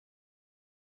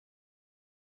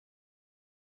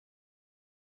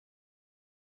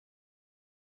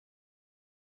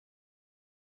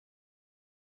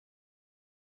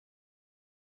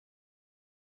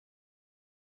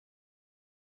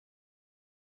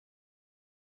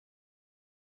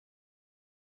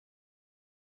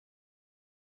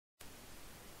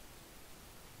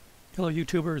Hello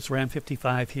YouTubers,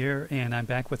 Ram55 here, and I'm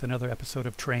back with another episode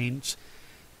of Trainz.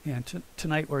 And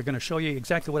tonight we're going to show you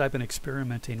exactly what I've been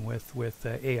experimenting with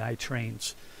AI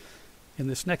Trainz. In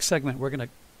this next segment we're going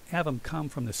to have them come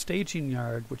from the staging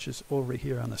yard, which is over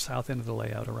here on the south end of the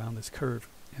layout around this curve,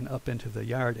 and up into the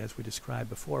yard as we described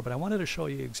before. But I wanted to show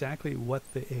you exactly what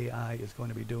the AI is going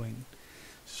to be doing.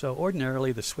 So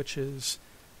ordinarily the switches,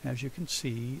 as you can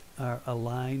see, are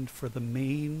aligned for the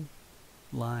main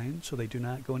line, so they do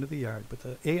not go into the yard. But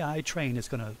the AI train is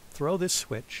going to throw this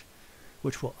switch,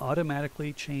 which will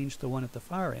automatically change the one at the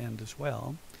far end as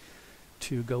well,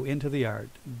 to go into the yard.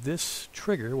 This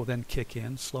trigger will then kick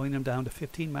in, slowing him down to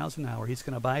 15 miles an hour. He's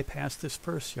going to bypass this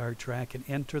first yard track and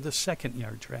enter the second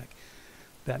yard track.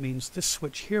 That means this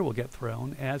switch here will get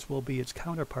thrown, as will be its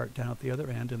counterpart down at the other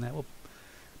end, and that will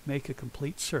make a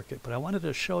complete circuit. But I wanted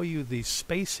to show you the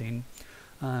spacing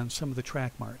on some of the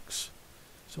track marks.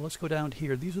 So let's go down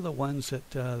here. These are the ones that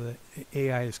the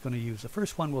AI is going to use. The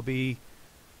first one will be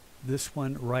this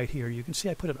one right here. You can see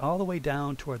I put it all the way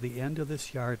down toward the end of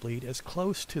this yard lead, as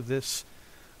close to this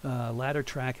ladder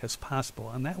track as possible.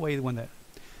 And that way when the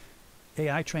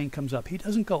AI train comes up, he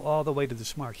doesn't go all the way to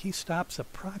this mark. He stops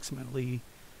approximately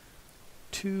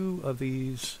 2 of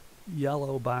these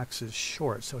yellow boxes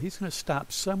short. So he's going to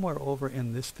stop somewhere over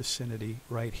in this vicinity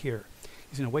right here.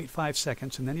 He's going to wait 5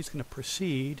 seconds, and then he's going to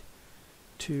proceed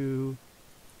to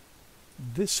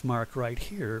this mark right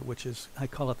here, which is, I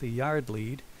call it the yard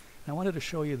lead. And I wanted to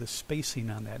show you the spacing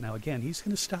on that. Now again, he's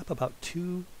going to stop about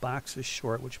 2 boxes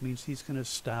short, which means he's going to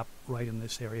stop right in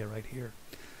this area right here.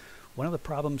 One of the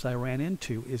problems I ran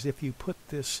into is if you put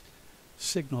this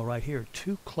signal right here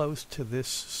too close to this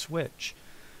switch,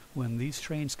 when these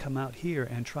trains come out here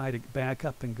and try to back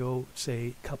up and go,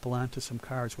 say, couple onto some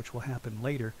cars, which will happen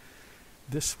later,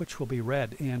 this switch will be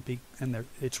red, and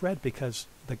it's red because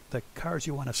the cars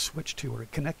you want to switch to or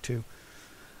connect to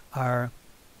are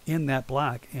in that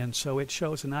block, and so it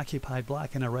shows an occupied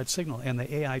block and a red signal, and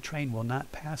the AI train will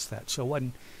not pass that. So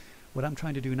what I'm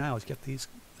trying to do now is get these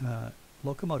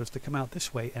locomotives to come out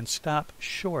this way and stop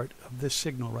short of this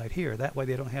signal right here. That way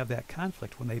they don't have that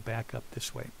conflict when they back up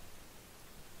this way.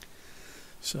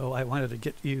 So I wanted to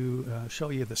get you show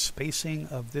you the spacing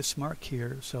of this mark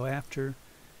here. So after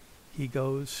he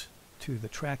goes to the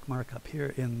track mark up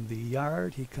here in the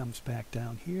yard, he comes back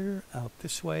down here, out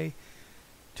this way,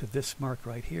 to this mark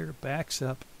right here, backs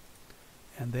up,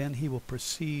 and then he will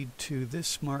proceed to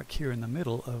this mark here in the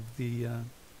middle of the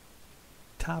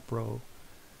top row,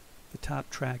 the top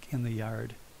track in the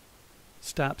yard,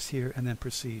 stops here, and then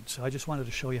proceeds. So I just wanted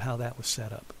to show you how that was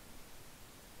set up.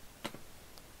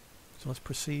 So let's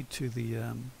proceed to the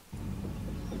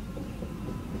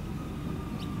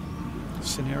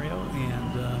scenario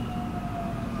and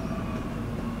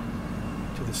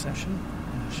to the session,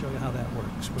 and I'll show you how that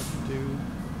works. We're going to do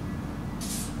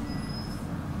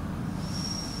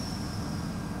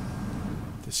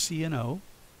the CNO,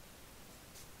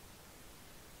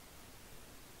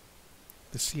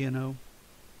 the CNO,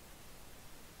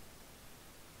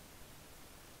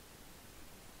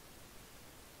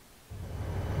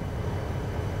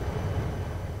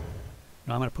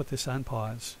 now I'm going to put this on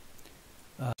pause.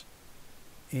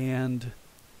 And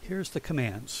here's the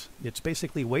commands. It's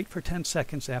basically wait for 10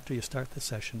 seconds after you start the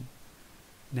session.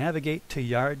 Navigate to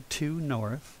yard 2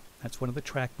 north. That's one of the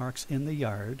track marks in the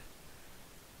yard.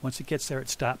 Once it gets there, it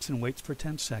stops and waits for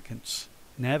 10 seconds.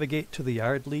 Navigate to the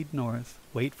yard lead north.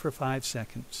 Wait for 5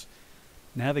 seconds.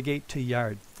 Navigate to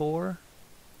yard 4.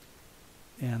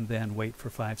 And then wait for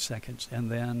 5 seconds.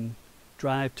 And then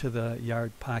drive to the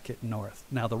yard pocket north.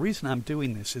 Now the reason I'm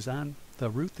doing this is on the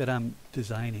route that I'm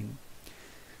designing,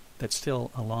 that's still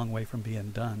a long way from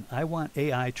being done. I want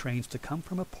AI trains to come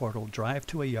from a portal, drive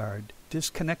to a yard,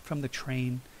 disconnect from the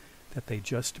train that they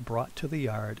just brought to the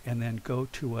yard, and then go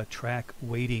to a track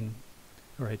waiting,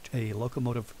 or a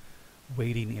locomotive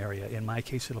waiting area. In my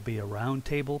case, it'll be a round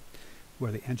table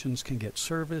where the engines can get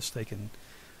serviced, they can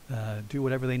do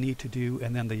whatever they need to do,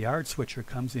 and then the yard switcher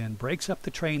comes in, breaks up the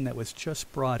train that was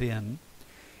just brought in,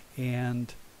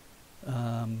 and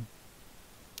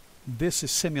this is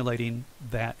simulating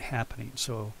that happening.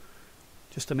 So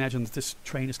just imagine that this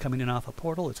train is coming in off a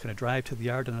portal, it's going to drive to the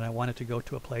yard, and then I want it to go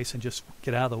to a place and just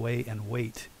get out of the way and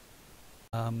wait.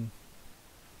 The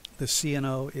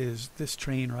CNO is this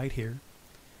train right here.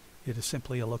 It is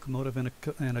simply a locomotive and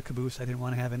a caboose. I didn't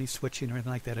want to have any switching or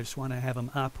anything like that. I just want to have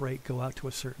them operate, go out to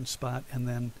a certain spot, and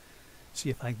then see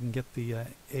if I can get the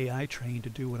AI train to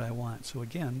do what I want. So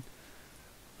again,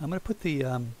 I'm going to put the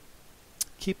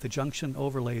keep the junction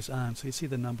overlays on so you see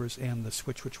the numbers and the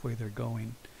switch which way they're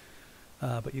going.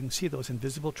 But you can see those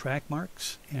invisible track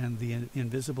marks and the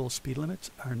invisible speed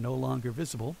limits are no longer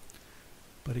visible.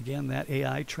 But again, that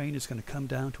AI train is going to come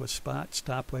down to a spot,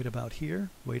 stop right about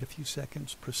here, wait a few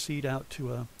seconds, proceed out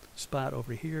to a spot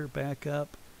over here, back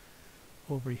up,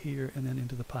 over here, and then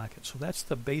into the pocket. So that's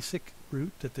the basic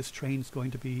route that this train is going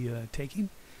to be taking.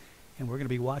 And we're going to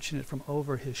be watching it from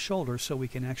over his shoulder so we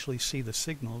can actually see the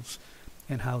signals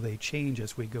and how they change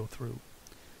as we go through.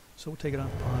 So we'll take it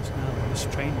off pause now, and this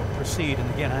train will proceed.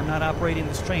 And again, I'm not operating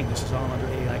this train. This is all under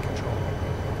AI control.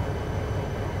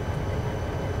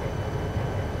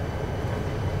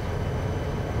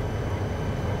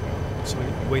 So we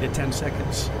waited 10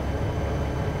 seconds.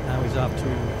 Now he's off to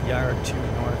yard 2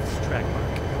 north track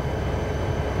mark.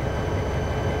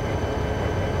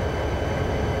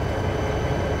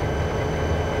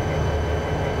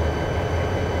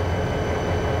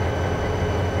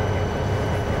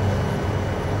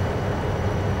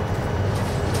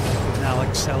 Now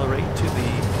accelerate to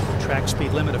the track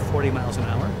speed limit of 40 miles an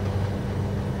hour.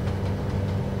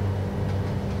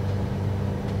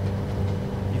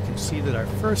 See that our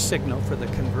first signal for the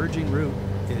converging route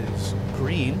is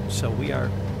green, so we are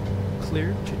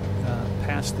clear to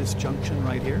pass this junction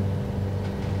right here.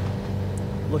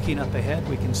 Looking up ahead,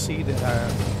 we can see that our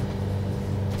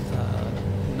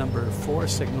number 4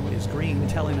 signal is green,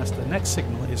 telling us the next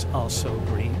signal is also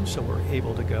green, so we're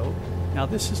able to go. Now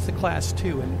this is the class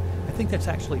 2, and I think that's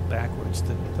actually backwards.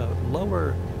 The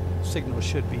lower signal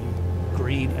should be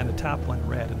green and the top one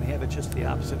red, and they have it just the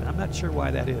opposite. I'm not sure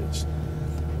why that is.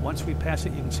 Once we pass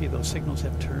it, you can see those signals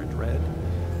have turned red.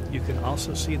 You can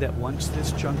also see that once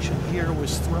this junction here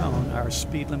was thrown, our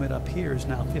speed limit up here is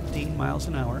now 15 miles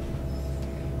an hour.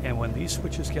 And when these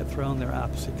switches get thrown, their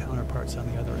opposite counterparts on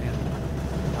the other end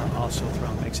are also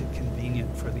thrown. Makes it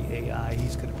convenient for the AI.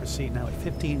 He's going to proceed now at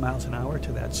 15 miles an hour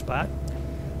to that spot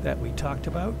that we talked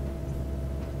about.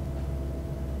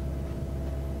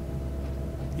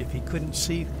 If he couldn't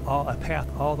see a path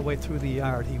all the way through the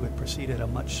yard, he would proceed at a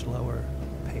much slower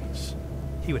pace.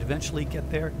 He would eventually get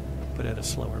there, but at a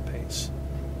slower pace.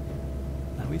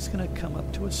 Now he's going to come up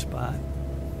to a spot,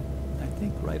 I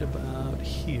think right about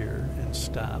here, and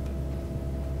stop.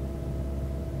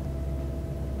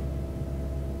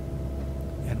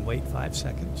 And wait 5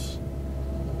 seconds.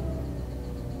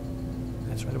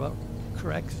 That's right about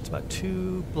correct. It's about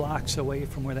 2 blocks away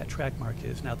from where that track mark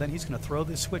is. Now then he's going to throw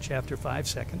this switch after 5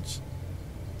 seconds.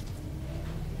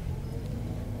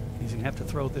 He's going to have to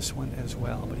throw this one as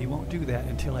well, but he won't do that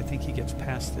until I think he gets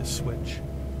past this switch.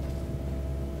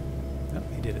 Nope,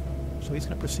 he did it. So he's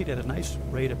going to proceed at a nice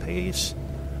rate of pace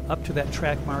up to that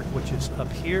track mark, which is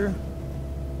up here,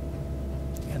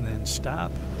 and then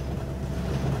stop.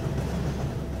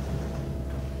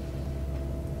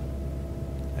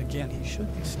 Again, he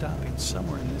should be stopping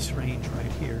somewhere in this range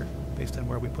right here, based on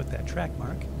where we put that track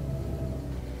mark.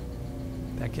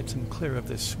 That gets him clear of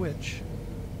this switch.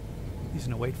 He's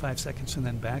going to wait 5 seconds and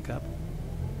then back up.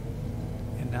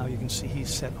 And now you can see he's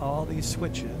set all these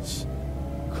switches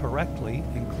correctly,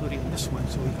 including this one,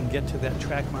 so we can get to that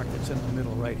track mark that's in the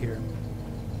middle right here.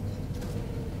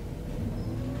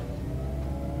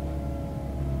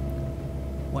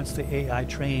 Once the AI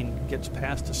train gets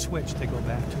past a switch, they go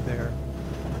back to their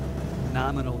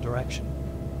nominal direction.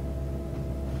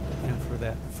 And for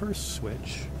that first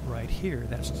switch right here,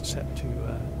 that's set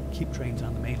to keep trains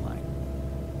on the main line.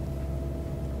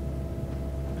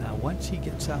 Now once he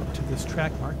gets out to this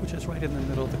track mark, which is right in the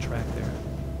middle of the track there,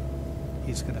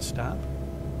 he's going to stop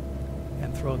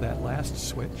and throw that last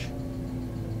switch.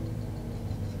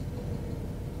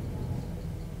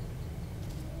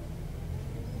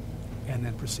 And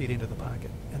then proceed into the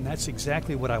pocket. And that's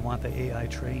exactly what I want the AI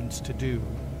trains to do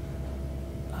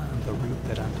on the route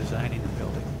that I'm designing and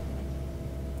building.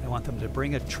 I want them to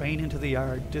bring a train into the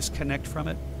yard, disconnect from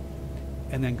it,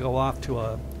 and then go off to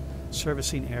a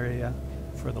servicing area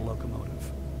for the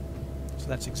locomotive. So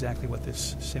that's exactly what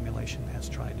this simulation has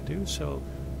tried to do. So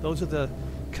those are the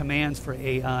commands for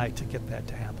AI to get that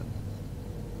to happen.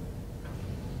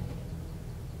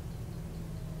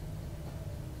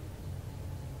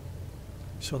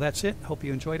 So that's it. Hope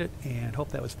you enjoyed it and hope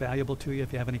that was valuable to you.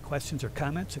 If you have any questions or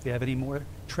comments, if you have any more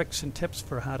tricks and tips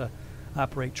for how to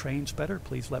operate trains better,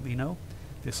 please let me know.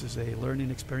 This is a learning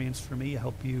experience for me. I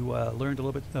hope you learned a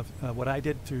little bit of what I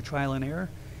did through trial and error,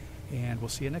 and we'll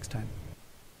see you next time.